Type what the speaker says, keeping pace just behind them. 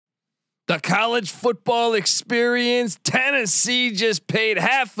The college football experience. Tennessee just paid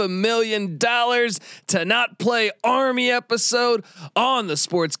 $500,000 to not play Army episode on the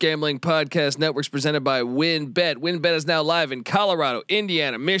Sports Gambling Podcast Networks presented by WynnBET. WynnBET is now live in Colorado,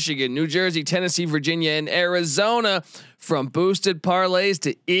 Indiana, Michigan, New Jersey, Tennessee, Virginia, and Arizona. From boosted parlays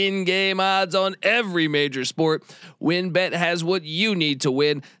to in-game odds on every major sport, WynnBET has what you need to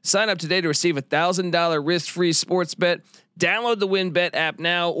win. Sign up today to receive $1,000 risk-free sports bet. Download the WynnBET app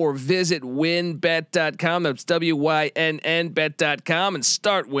now or visit wynnbet.com. That's WYNN bet.com and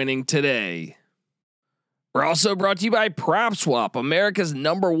start winning today. We're also brought to you by PropSwap, America's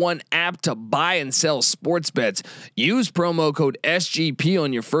 #1 app to buy and sell sports bets. Use promo code SGP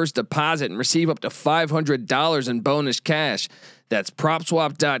on your first deposit and receive up to $500 in bonus cash. That's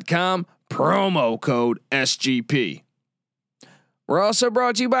PropSwap.com, promo code SGP. We're also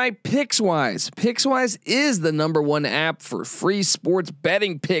brought to you by PicksWise. PicksWise is the #1 app for free sports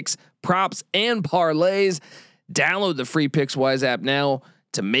betting picks, props, and parlays. Download the free PicksWise app now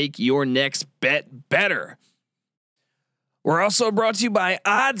to make your next bet better. We're also brought to you by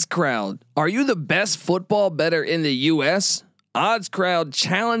OddsCrowd. Are you the best football bettor in the US? OddsCrowd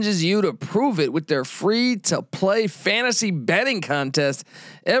challenges you to prove it with their free to play fantasy betting contest.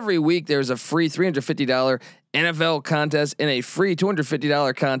 Every week there's a free $350 NFL contest and a free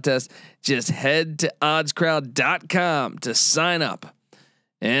 $250 contest. Just head to oddscrowd.com to sign up.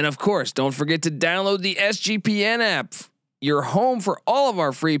 And of course, don't forget to download the SGPN app. Your home for all of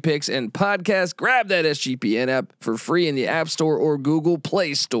our free picks and podcasts. Grab that SGPN app for free in the App Store or Google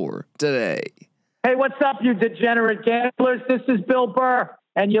Play Store today. Hey, what's up, you degenerate gamblers? This is Bill Burr,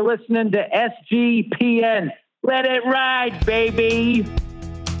 and you're listening to SGPN. Let it ride, baby.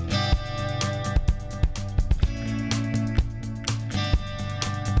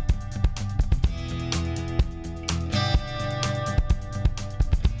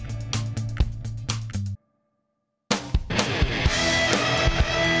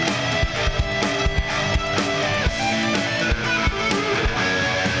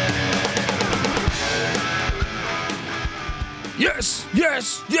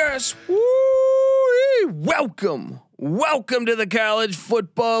 Yes. Woo-wee. Welcome to the college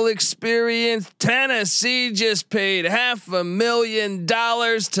football experience. Tennessee just paid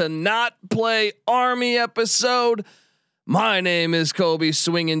 $500,000 to not play Army episode. My name is Colby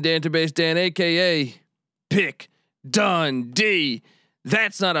Swinging Database Dan, aka Pick Dundee.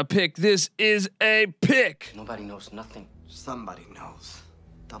 That's not a pick. This is a pick. Nobody knows nothing. Somebody knows.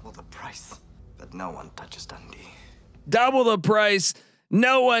 Double the price, but no one touches Dundee. Double the price.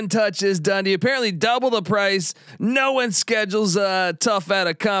 No one touches Dundee. Apparently double the price. No one schedules tough at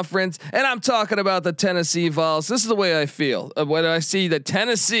a conference. And I'm talking about the Tennessee Vols. This is the way I feel when I see that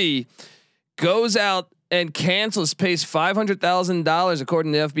Tennessee goes out and cancels, pays $500,000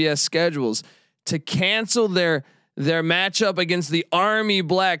 according to FBS schedules to cancel their matchup against the Army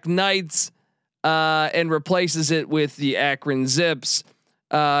Black Knights and replaces it with the Akron Zips.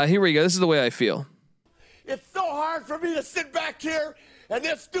 Here we go. This is the way I feel. It's so hard for me to sit back here in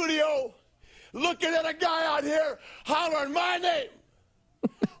this studio looking at a guy out here hollering my name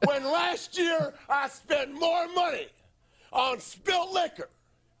when last year I spent more money on spilt liquor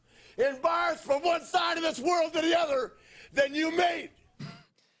in bars from one side of this world to the other than you made.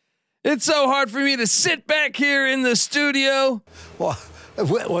 It's so hard for me to sit back here in the studio. Well,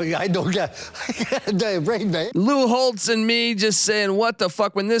 I don't get a brain, man. Lou Holtz and me just saying, what the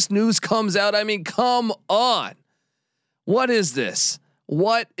fuck when this news comes out? I mean, come on. What is this?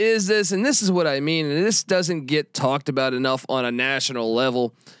 What is this? And this is what I mean. And this doesn't get talked about enough on a national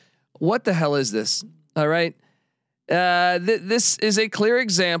level. What the hell is this? All right. This is a clear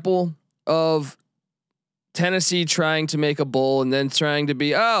example of Tennessee trying to make a bowl and then trying to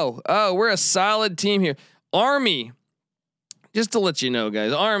be, we're a solid team here. Army, just to let you know,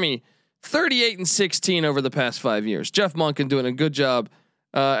 guys, Army 38-16 over the past 5 years. Jeff Monken doing a good job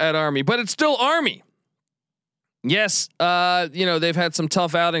at Army, but it's still Army. Yes, they've had some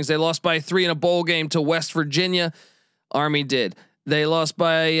tough outings. They lost by 3 in a bowl game to West Virginia. Army did. They lost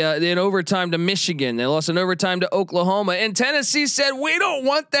by in overtime to Michigan. They lost in overtime to Oklahoma. And Tennessee said, "We don't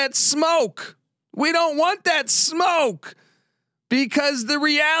want that smoke. We don't want that smoke," because the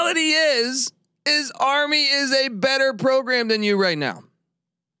reality is Army is a better program than you right now,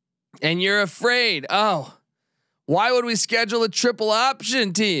 and you're afraid. Oh, why would we schedule a triple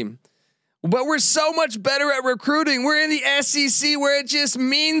option team? But we're so much better at recruiting. We're in the SEC where it just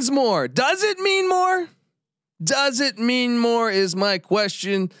means more. Does it mean more? Does it mean more is my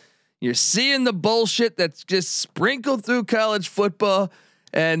question. You're seeing the bullshit that's just sprinkled through college football,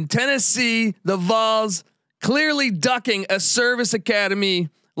 and Tennessee, the Vols, clearly ducking a service academy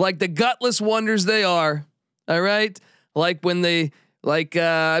like the gutless wonders they are. All right. Like when they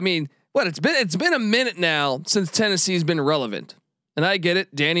I mean, what it's been a minute now since Tennessee's been relevant. And I get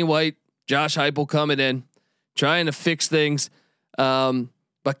it. Danny White, Josh Heupel coming in, trying to fix things.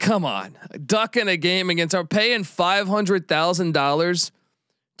 But come on, ducking a game against our paying $500,000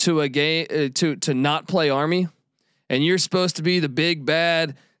 to a game to not play Army. And you're supposed to be the big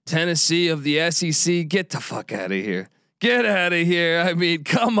bad Tennessee of the SEC. Get the fuck out of here. Get out of here. I mean,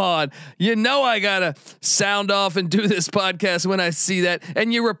 come on. You know I gotta sound off and do this podcast when I see that.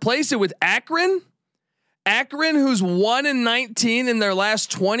 And you replace it with Akron? Akron, who's 1-19 in their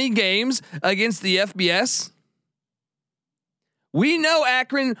last 20 games against the FBS. We know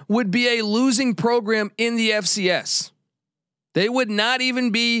Akron would be a losing program in the FCS. They would not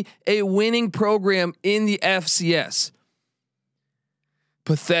even be a winning program in the FCS.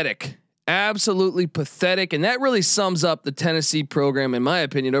 Pathetic. Absolutely pathetic. And that really sums up the Tennessee program, in my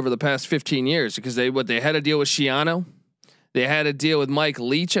opinion, over the past 15 years, because they had a deal with Schiano. They had a deal with Mike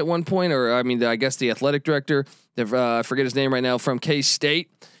Leach at one point, or I mean, I guess the athletic director, I forget his name right now, from K-State,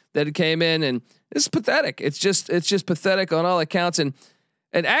 that came in, and it's pathetic. It's just pathetic on all accounts. And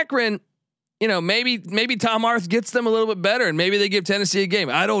Akron, you know, maybe Tom Arth gets them a little bit better, and maybe they give Tennessee a game.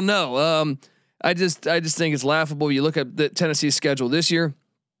 I don't know. I just think it's laughable. You look at the Tennessee's schedule this year.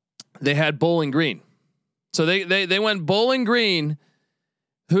 They had Bowling Green, so they went Bowling Green,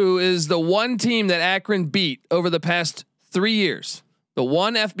 who is the one team that Akron beat over the past 3 years. The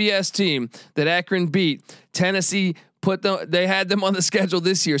one FBS team that Akron beat. Tennessee they had them on the schedule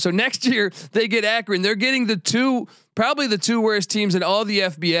this year. So next year they get Akron. They're getting probably the two worst teams in all the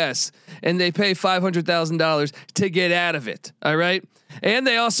FBS, and they pay $500,000 to get out of it. All right. And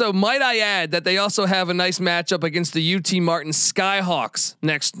they also, might I add, that they also have a nice matchup against the UT Martin Skyhawks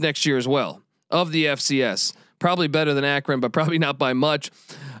next year as well, of the FCS. Probably better than Akron, but probably not by much.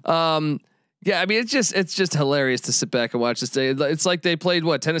 Yeah, I mean, it's just hilarious to sit back and watch this day. It's like they played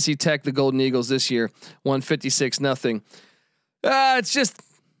Tennessee Tech, the Golden Eagles this year, won 56-0. It's just,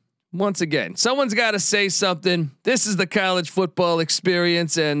 once again, someone's got to say something. This is the college football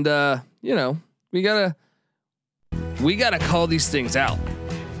experience, and you know, we gotta call these things out.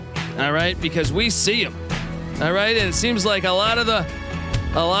 All right, because we see them. All right, and it seems like a lot of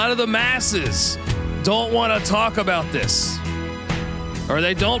the masses don't want to talk about this. Or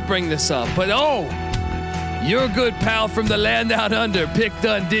they don't bring this up, but your good pal from the land down under, Pick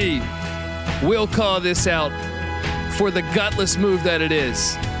Dundee, will call this out for the gutless move that it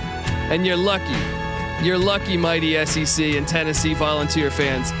is. And you're lucky, mighty SEC and Tennessee Volunteer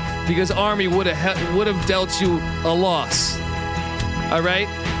fans, because Army would have dealt you a loss. All right,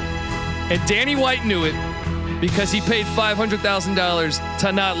 and Danny White knew it because he paid $500,000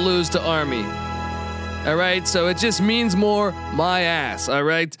 to not lose to Army. All right. So it just means more my ass. All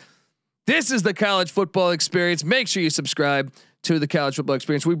right. This is the college football experience. Make sure you subscribe to the college football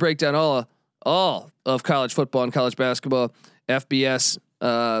experience. We break down all of college football and college basketball, FBS,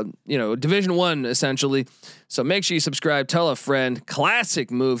 Division I essentially. So make sure you subscribe, tell a friend.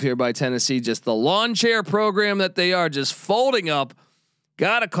 Classic move here by Tennessee. Just the lawn chair program that they are, just folding up.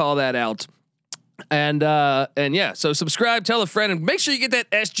 Got to call that out. And yeah, so subscribe, tell a friend, and make sure you get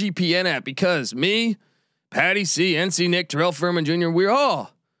that SGPN app, because me, Patty C, NC Nick, Terrell Furman Jr., we're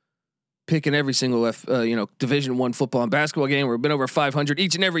all picking every single Division I football and basketball game. We've been over 500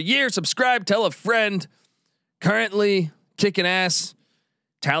 each and every year. Subscribe, tell a friend. Currently kicking ass.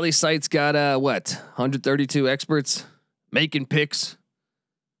 Tally Site's got 132 experts making picks.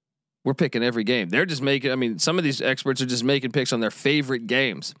 We're picking every game. They're just making. I mean, some of these experts are just making picks on their favorite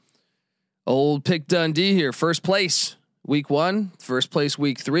games. Old Pick Dundee here, first place week 1, first place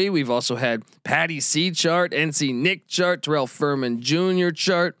week 3. We've also had Patty C chart, NC Nick chart, Terrell Furman Jr.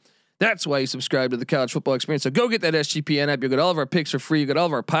 chart. That's why you subscribe to the college football experience. So go get that SGPN app. You'll get all of our picks for free. You get all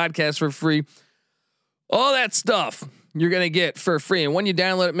of our podcasts for free. All that stuff you're going to get for free. And when you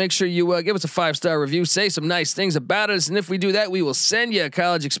download it, make sure you give us a 5-star review, say some nice things about us. And if we do that, we will send you a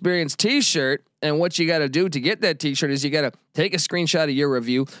college experience t-shirt. And what you got to do to get that t-shirt is you got to take a screenshot of your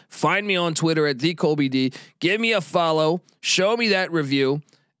review, find me on Twitter at @TheColbyD, give me a follow, show me that review,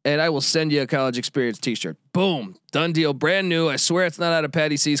 and I will send you a college experience t-shirt. Boom. Done deal. Brand new. I swear it's not out of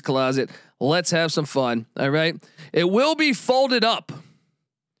Patty C's closet. Let's have some fun. All right. It will be folded up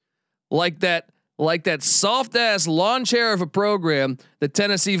like that soft ass lawn chair of a program that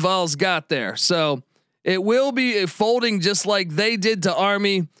Tennessee Vols got there. So it will be folding just like they did to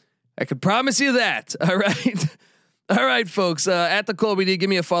Army. I can promise you that. All right. All right, folks, at the Colby D, give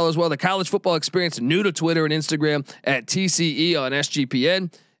me a follow as well. The college football experience, new to Twitter and Instagram at TCE on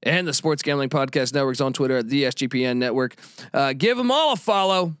SGPN. and the Sports Gambling Podcast Network's on Twitter at the SGPN Network. Give them all a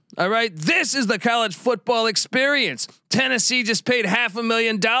follow. All right. This is the college football experience. Tennessee just paid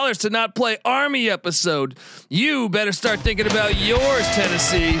 $500,000 to not play Army episode. You better start thinking about yours,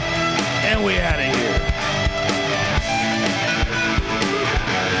 Tennessee. And we out of here.